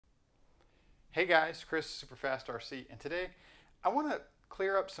Hey guys, Chris, Superfast RC, and today I want to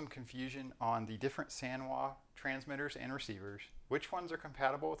clear up some confusion on the different Sanwa transmitters and receivers, which ones are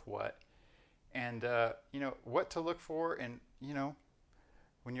compatible with what, and what to look for, and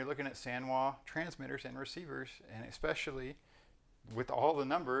when you're looking at Sanwa transmitters and receivers, and especially with all the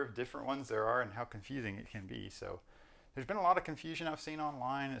number of different ones there are and how confusing it can be. So there's been a lot of confusion I've seen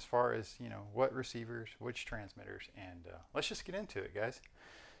online as far as what receivers, which transmitters, and let's just get into it, guys.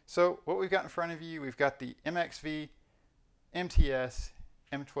 So what we've got in front of you, we've got the MXV, MTS,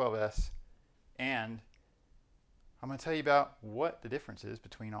 M12S, and I'm going to tell you about what the difference is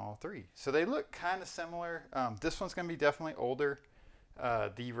between all three. So they look kind of similar. This one's going to be definitely older.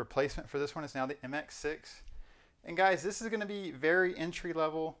 The replacement for this one is now the MX6. And guys, this is going to be very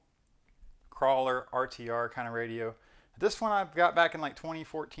entry-level crawler, RTR kind of radio. This one I've got back in like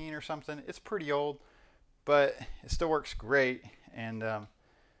 2014 or something. It's pretty old, but it still works great. And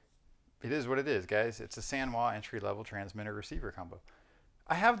it is what it is, guys. It's a Sanwa entry-level transmitter receiver combo.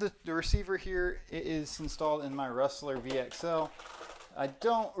 I have the receiver here. It is installed in my Rustler VXL. I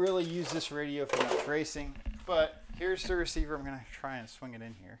don't really use this radio for much racing, but here's the receiver. I'm going to try and swing it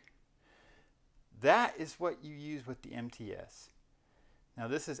in here. That is what you use with the MTS. Now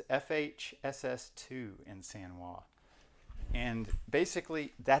this is FHSS2 in Sanwa. And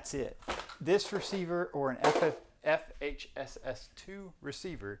basically that's it. This receiver, or an FHSS2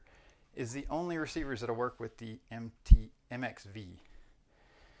 receiver, is the only receivers that'll work with the MXV.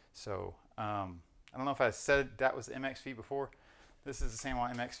 So I don't know if I said that was the MXV before. This is the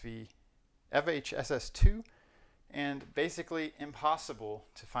Sanwa MXV FHSS2, and basically impossible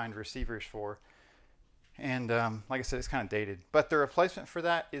to find receivers for. And like I said, it's kind of dated. But the replacement for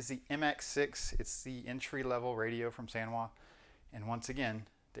that is the MX6. It's the entry-level radio from Sanwa. And once again,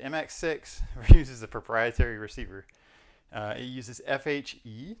 the MX6 uses a proprietary receiver. It uses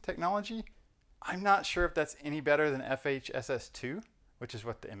FHE technology. I'm not sure if that's any better than FHSS2, which is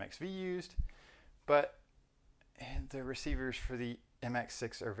what the MXV used, but the receivers for the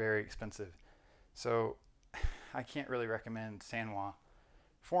MX6 are very expensive. So I can't really recommend Sanwa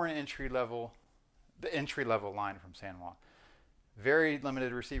for an the entry-level line from Sanwa. Very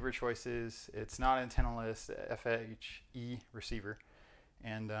limited receiver choices. It's not antennaless, FHE receiver.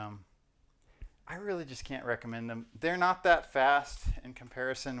 And I really just can't recommend them. They're not that fast in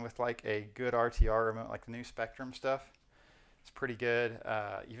comparison with like a good RTR remote, like the new Spectrum stuff. It's pretty good.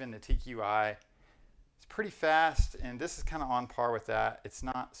 Even the TQI, it's pretty fast, and this is kind of on par with that. It's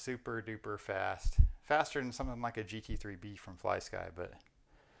not super duper fast. Faster than something like a GT3B from FlySky, but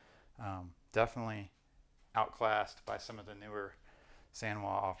definitely outclassed by some of the newer Sanwa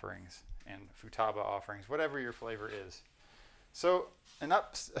offerings and Futaba offerings, whatever your flavor is. So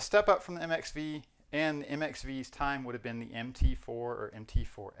a step up from the MXV, and the MXV's time would have been the MT4 or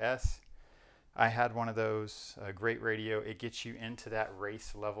MT4S. I had one of those, a great radio. It gets you into that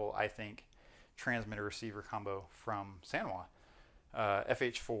race level, I think, transmitter receiver combo from Sanwa.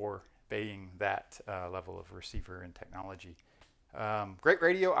 FH4 being that level of receiver and technology. Great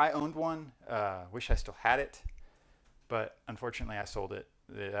radio. I owned one. Wish I still had it, but unfortunately I sold it.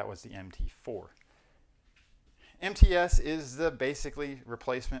 That was the MT4. MTS is the basically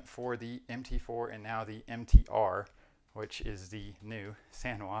replacement for the MT4 and now the MTR, which is the new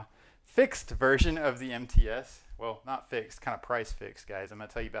Sanwa fixed version of the MTS. Well, not fixed, kind of price fixed, guys. I'm going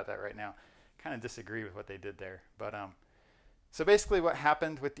to tell you about that right now. Kind of disagree with what they did there. But so basically what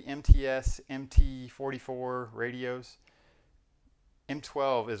happened with the MTS, MT44 radios,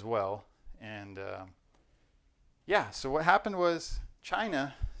 M12 as well. And yeah, so what happened was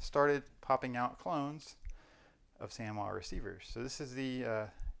China started popping out clones of Sanwa receivers. So this is the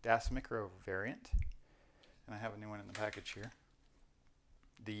DAS Micro variant, and I have a new one in the package here.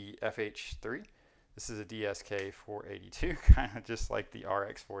 The FH3. This is a DSK 482, kind of just like the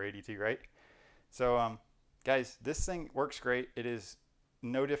RX 482, right? So guys, this thing works great. It is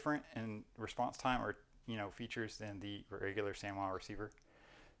no different in response time or features than the regular Sanwa receiver.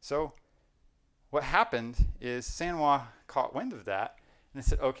 So what happened is Sanwa caught wind of that and they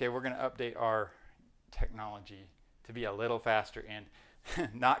said, okay, we're going to update our technology to be a little faster and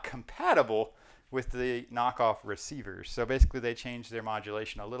not compatible with the knockoff receivers. So basically they changed their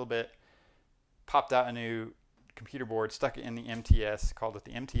modulation a little bit, popped out a new computer board, stuck it in the MTS, called it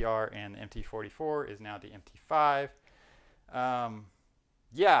the MTR, and the MT44 is now the MT5.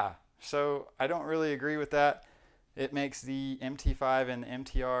 Yeah, so I don't really agree with that. It makes the MT5 and the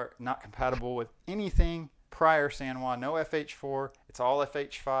MTR not compatible with anything prior Sanwa. No FH4, it's all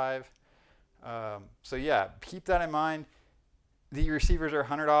FH5. So yeah, keep that in mind. The receivers are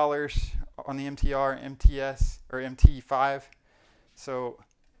 $100 on the MTR, MTS, or MT5. So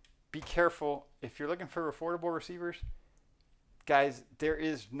be careful if you're looking for affordable receivers, guys. There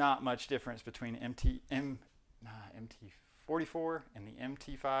is not much difference between MT44 and the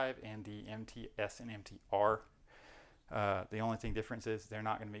MT5 and the MTS and MTR. The only thing difference is they're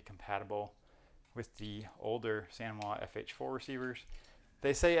not going to be compatible with the older Sanwa FH4 receivers.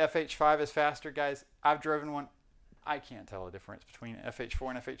 They say FH5 is faster, guys. I've driven one. I can't tell the difference between FH4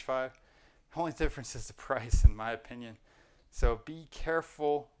 and FH5. The only difference is the price, in my opinion. So be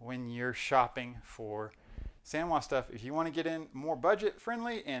careful when you're shopping for Sanwa stuff. If you want to get in more budget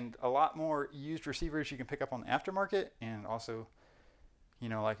friendly and a lot more used receivers you can pick up on the aftermarket, and also, you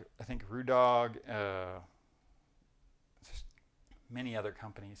know, like I think Rudog, many other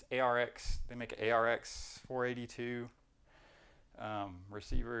companies, ARX, they make ARX 482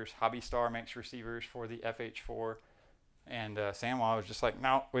 receivers. Hobby Star makes receivers for the FH4, and Sanwa was just like,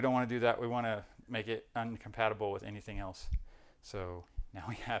 no, we don't want to do that. We want to make it uncompatible with anything else. So now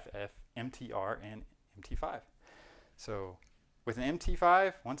we have MTR and MT5. So with an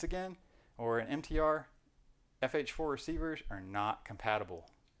MT5, once again, or an MTR, FH4 receivers are not compatible.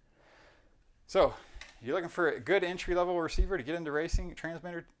 So you're looking for a good entry-level receiver to get into racing,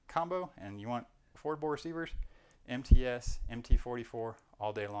 transmitter combo, and you want affordable receivers, MTS, MT44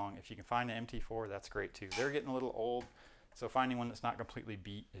 all day long. If you can find an MT4, that's great too. They're getting a little old, so finding one that's not completely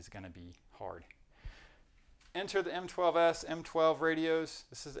beat is going to be hard. Enter the M12S, M12 radios.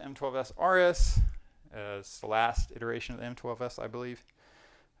 This is the M12S RS. It's the last iteration of the M12S, I believe.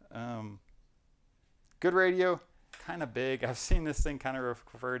 Good radio, kind of big. I've seen this thing kind of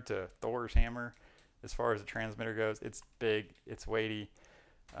referred to Thor's hammer as far as the transmitter goes. It's big, it's weighty.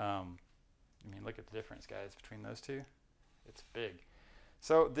 I mean, look at the difference, guys, between those two. It's big.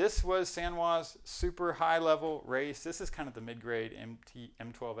 So this was Sanwa's super high level race. This is kind of the mid-grade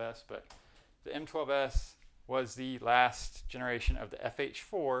M12S, but the M12S was the last generation of the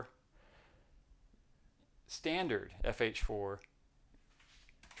FH4, standard FH4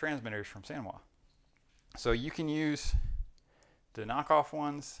 transmitters from Sanwa. So you can use the knockoff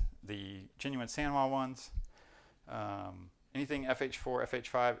ones, the genuine Sanwa ones, anything FH4,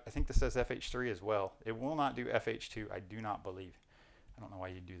 FH5. I think this says FH3 as well. It will not do FH2, I do not believe. I don't know why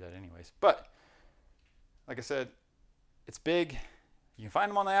you'd do that anyways. But like I said, it's big. You can find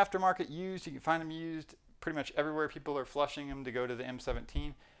them on the aftermarket used. You can find them used pretty much everywhere. People are flushing them to go to the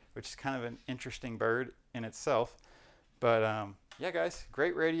M17, which is kind of an interesting bird in itself. But yeah, guys,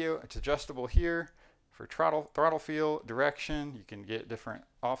 great radio. It's adjustable here for throttle feel, direction. You can get different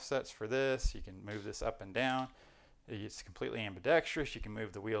offsets for this. You can move this up and down. It's completely ambidextrous. You can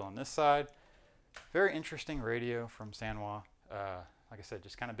move the wheel on this side. Very interesting radio from Sanwa. Like I said,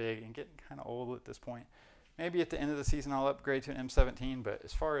 just kind of big and getting kind of old at this point. Maybe at the end of the season I'll upgrade to an M17, but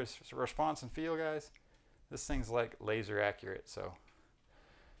as far as response and feel, guys, this thing's like laser accurate. So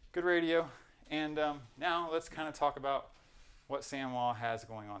good radio. And now let's kind of talk about what Sanwa has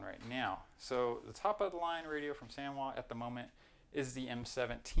going on right now. So the top of the line radio from Sanwa at the moment is the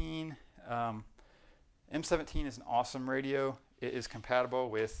M17. M17 is an awesome radio. It is compatible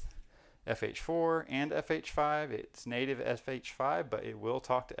with FH4 and FH5. It's native FH5, but it will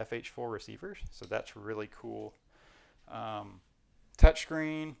talk to FH4 receivers, so that's really cool.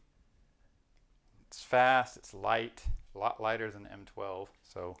 Touchscreen, it's fast, it's light, a lot lighter than the M12,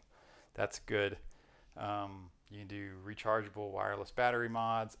 so that's good. You can do rechargeable wireless battery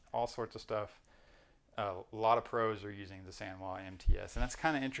mods, all sorts of stuff. A lot of pros are using the Sanwa MTS, and that's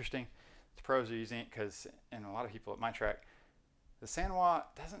kind of interesting. The pros are using it because, and a lot of people at my track, the Sanwa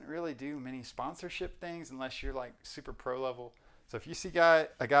doesn't really do many sponsorship things unless you're like super pro level. So if you see a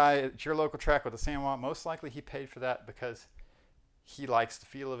guy at your local track with a Sanwa, most likely he paid for that because he likes the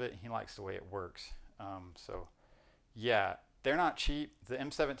feel of it and he likes the way it works. So yeah, they're not cheap. The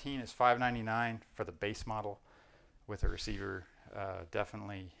M17 is $599 for the base model with a receiver.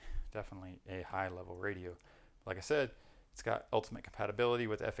 Definitely a high level radio. Like I said, it's got ultimate compatibility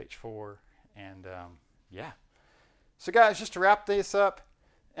with FH4, and yeah. So guys, just to wrap this up,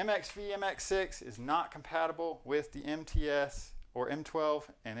 MXV MX6 is not compatible with the MTS or M12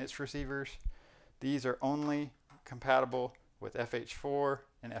 and its receivers. These are only compatible with FH4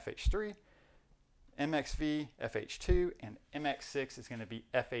 and FH3. MXV, FH2, and MX6 is going to be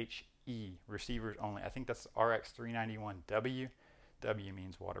FHE receivers only. I think that's RX391W. W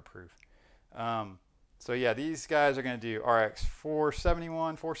means waterproof. So yeah, these guys are going to do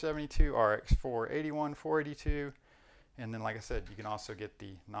RX471, 472, RX481, 482. And then, like I said, you can also get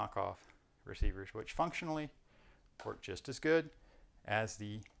the knockoff receivers, which functionally work just as good as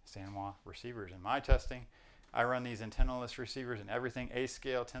the Sanwa receivers. In my testing, I run these antennaless receivers in everything, 8th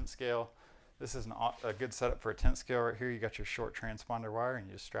scale, 10th scale. This is a good setup for a tent scale right here. You got your short transponder wire and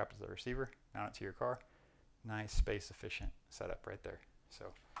you just strap it to the receiver, mount it to your car. Nice space efficient setup right there. So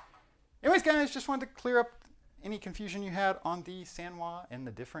anyways guys, just wanted to clear up any confusion you had on the Sanwa and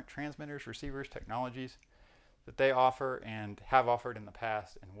the different transmitters, receivers, technologies that they offer and have offered in the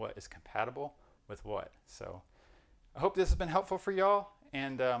past and what is compatible with what. So I hope this has been helpful for y'all,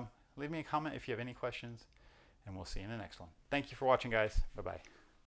 and leave me a comment if you have any questions, and we'll see you in the next one. Thank you for watching guys. Bye bye.